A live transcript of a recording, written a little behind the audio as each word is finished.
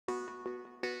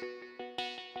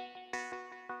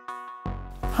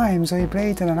Hi, I'm Zoe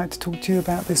Blade and I'd like to talk to you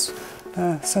about this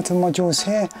set of modules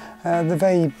here. The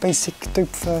very basic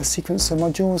Doepfer sequencer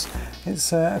modules.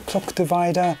 It's a clock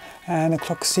divider and a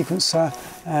clock sequencer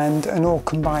and an OR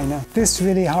combiner. This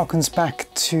really harkens back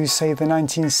to, say, the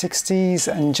 1960s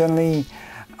and generally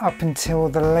up until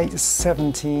the late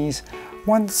 70s.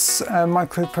 Once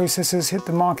microprocessors hit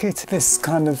the market, this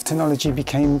kind of technology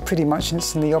became pretty much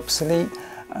instantly obsolete.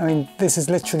 I mean, this is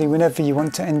literally whenever you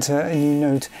want to enter a new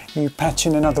node, you patch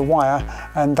in another wire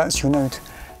and that's your node.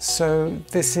 So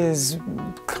this is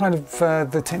kind of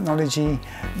the technology,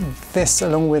 this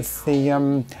along with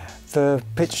the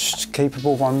pitch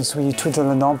capable ones where you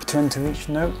twiddle a knob to enter each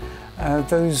note.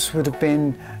 Those would have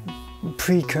been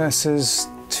precursors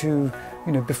to,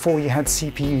 you know, before you had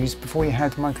CPUs, before you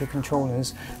had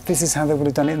microcontrollers. This is how they would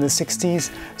have done it in the 60s.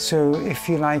 So if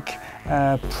you like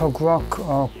prog rock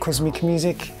or cosmic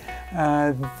music,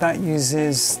 that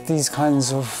uses these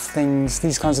kinds of things,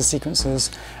 these kinds of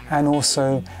sequencers, and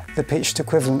also the pitched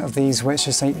equivalent of these, where it's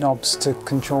just 8 knobs to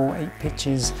control 8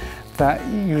 pitches that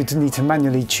you would need to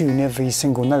manually tune every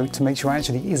single note to make sure it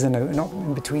actually is a note, not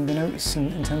in between the notes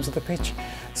in terms of the pitch.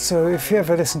 So if you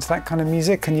ever listen to that kind of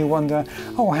music and you wonder,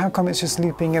 oh, how come it's just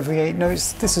looping every 8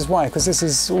 notes? This is why, because this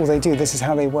is all they do, this is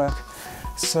how they work.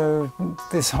 So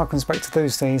this harkens back to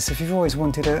those days. If you've always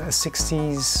wanted a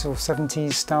 60s or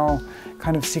 70s style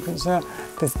kind of sequencer,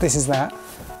 this is that.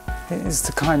 It is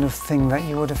the kind of thing that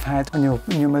you would have had on your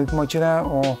Moog Modular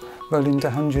or Roland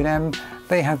 100M.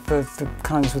 They had the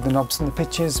kinds with the knobs and the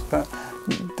pitches, but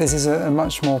this is a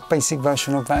much more basic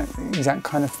version of that exact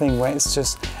kind of thing, where it's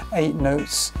just 8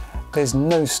 notes, there's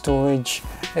no storage,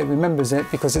 it remembers it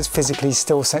because it's physically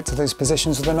still set to those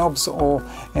positions of the knobs, or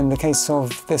in the case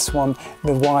of this one,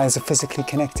 the wires are physically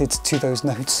connected to those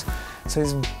notes. So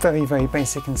it's very, very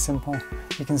basic and simple.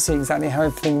 You can see exactly how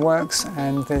everything works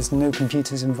and there's no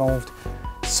computers involved.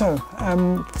 So,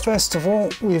 first of all,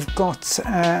 we've got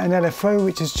an LFO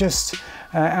which is just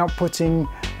outputting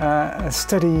a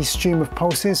steady stream of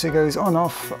pulses. It goes on,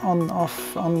 off, on,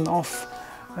 off, on, off,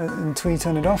 until you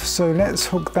turn it off. So let's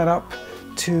hook that up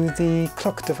to the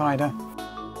clock divider.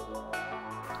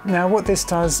 Now what this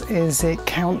does is it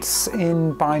counts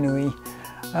in binary.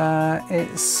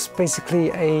 It's basically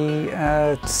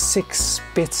a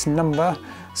 6-bit number,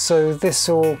 so this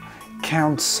all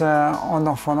counts on,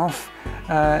 off, on, off.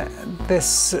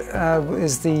 This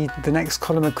is the next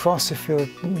column across if you're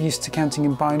used to counting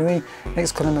in binary.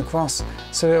 Next column across,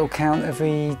 so it'll count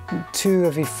every 2,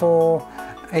 every 4,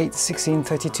 8, 16,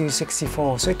 32,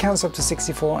 64. So it counts up to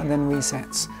 64 and then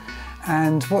resets.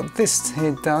 And what this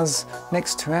here does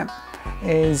next to it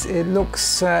is it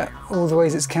looks at all the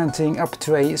ways it's counting up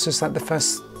to 8. It's just like the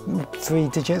first 3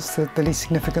 digits, the least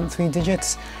significant 3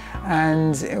 digits.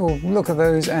 And it will look at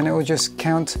those and it will just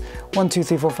count 1, 2,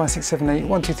 3, 4, 5, 6, 7, 8,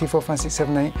 1, 2, 3, 4, 5, 6,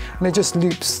 7, 8. And it just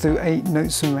loops through 8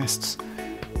 notes and rests.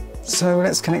 So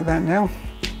let's connect that now.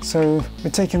 So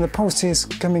we're taking the pulses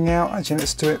coming out. Actually,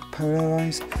 let's do it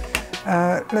polarized.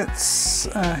 Let's do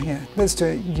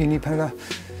it unipolar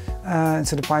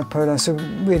instead of bipolar. So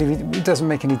really, it doesn't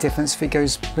make any difference if it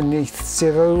goes beneath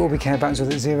 0. All we care about is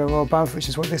whether it's 0 or above, which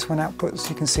is what this one outputs.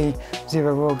 You can see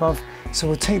 0 or above. So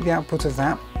we'll take the output of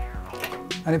that,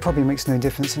 and it probably makes no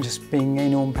difference. I'm just being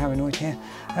anal and paranoid here.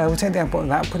 We'll take the output of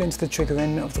that, put it into the trigger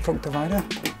in of the clock divider,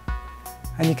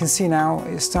 and you can see now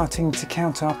it's starting to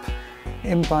count up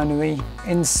in binary,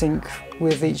 in sync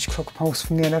with each clock pulse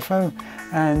from the LFO,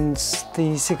 and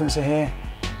the sequencer here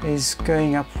is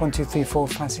going up 1, 2, 3, 4,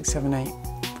 5, 6, 7, 8.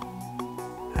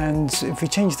 And if we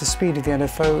change the speed of the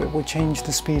LFO, it will change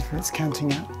the speed that it's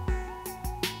counting at.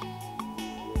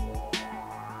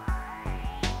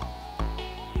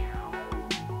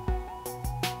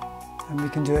 And we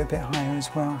can do it a bit higher as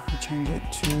well. If we change it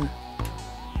to,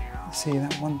 let's see,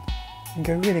 that one, and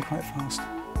go really quite fast.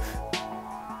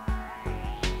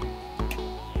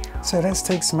 So let's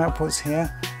take some outputs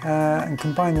here and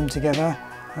combine them together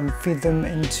and feed them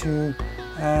into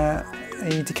a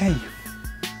decay.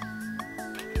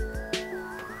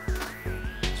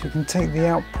 So we can take the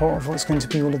output of what's going to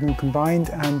be all of them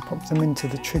combined and pop them into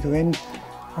the trigger in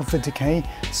of the decay.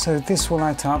 So this will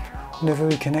light up whenever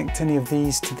we connect any of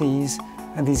these to these,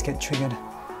 and these get triggered.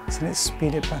 So let's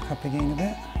speed it back up again a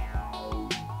bit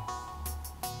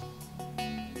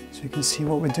so you can see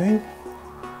what we're doing.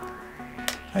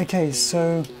 Okay,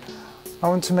 so I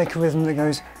want to make a rhythm that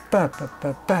goes ba ba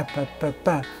ba ba ba ba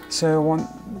ba. So I want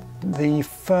the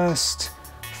 1st,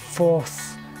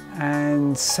 4th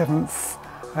and 7th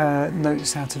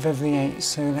notes out of every 8.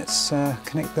 So let's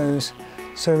connect those.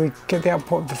 So we get the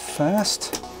output of the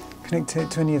 1st, connect it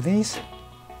to any of these,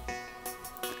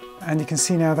 and you can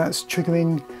see now that's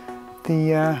triggering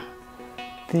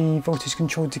the voltage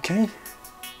controlled decay.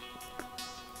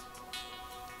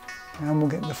 And we'll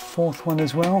get the fourth one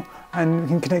as well, and we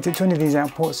can connect it to any of these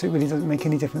outputs, so it really doesn't make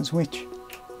any difference which.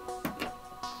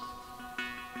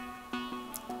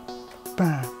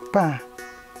 Ba, ba,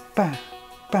 ba,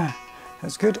 ba.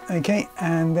 That's good, okay,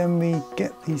 and then we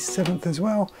get the seventh as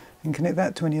well and connect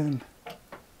that to any of them.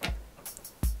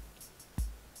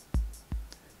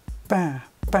 Ba,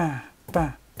 ba,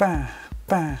 ba, ba,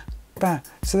 ba, ba.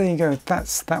 So there you go,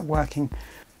 that's that working.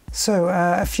 So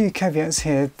a few caveats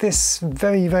here. This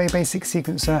very basic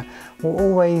sequencer will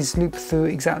always loop through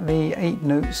exactly 8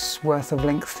 notes worth of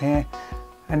length here,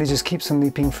 and it just keeps on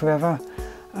looping forever.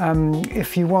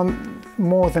 If you want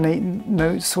more than 8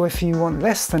 notes, or if you want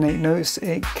less than 8 notes,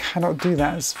 it cannot do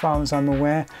that as far as I'm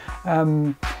aware. I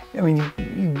mean,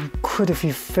 you could if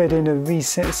you fed in a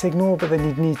reset signal, but then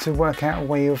you'd need to work out a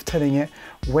way of telling it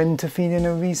when to feed in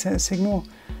a reset signal.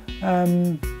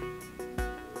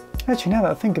 Actually, now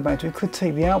that I think about it, we could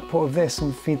take the output of this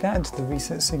and feed that into the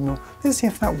reset signal. Let's see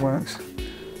if that works.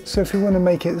 So if we want to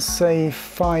make it, say,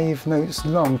 5 notes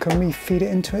long, can we feed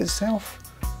it into itself?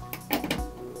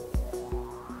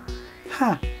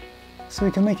 Ha! So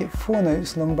we can make it 4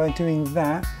 notes long by doing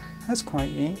that. That's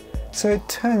quite neat. So it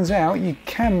turns out you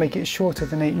can make it shorter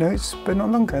than 8 notes, but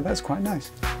not longer. That's quite nice.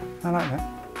 I like that.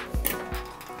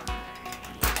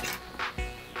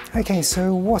 Okay,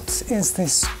 so what is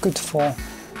this good for?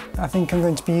 I think I'm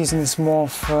going to be using this more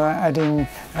for adding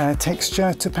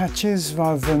texture to patches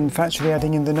rather than for actually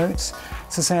adding in the notes.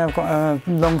 So say I've got a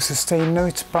long sustained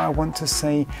note, but I want to,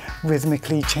 say,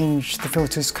 rhythmically change the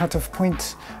filter's cutoff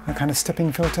point, a kind of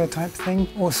stepping filter type thing.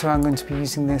 Also, I'm going to be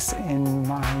using this in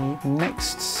my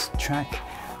next track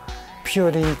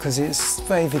purely because it's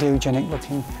very videogenic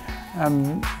looking.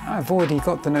 I've already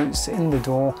got the notes in the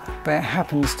door, but it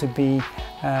happens to be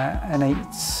an 8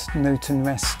 note and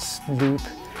rest loop,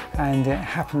 and it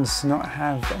happens to not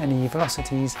have any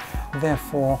velocities.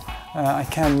 Therefore I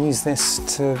can use this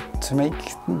to make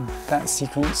that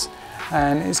sequence,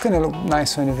 and it's going to look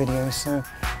nicer in a video. So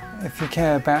if you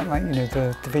care about, like, you know,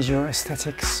 the visual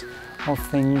aesthetics of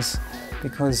things,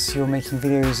 because you're making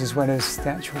videos as well as the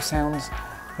actual sounds,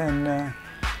 then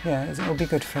yeah, it'll be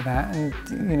good for that. And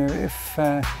you know, if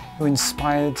you're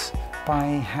inspired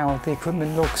by how the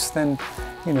equipment looks, then,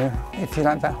 you know, if you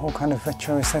like that whole kind of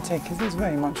retro aesthetic, it's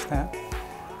very much that.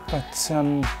 But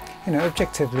you know,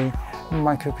 objectively,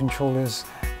 microcontrollers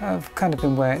have kind of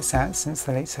been where it's at since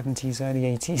the late 70s,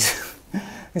 early 80s.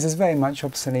 This is very much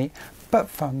obsolete, but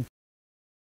fun.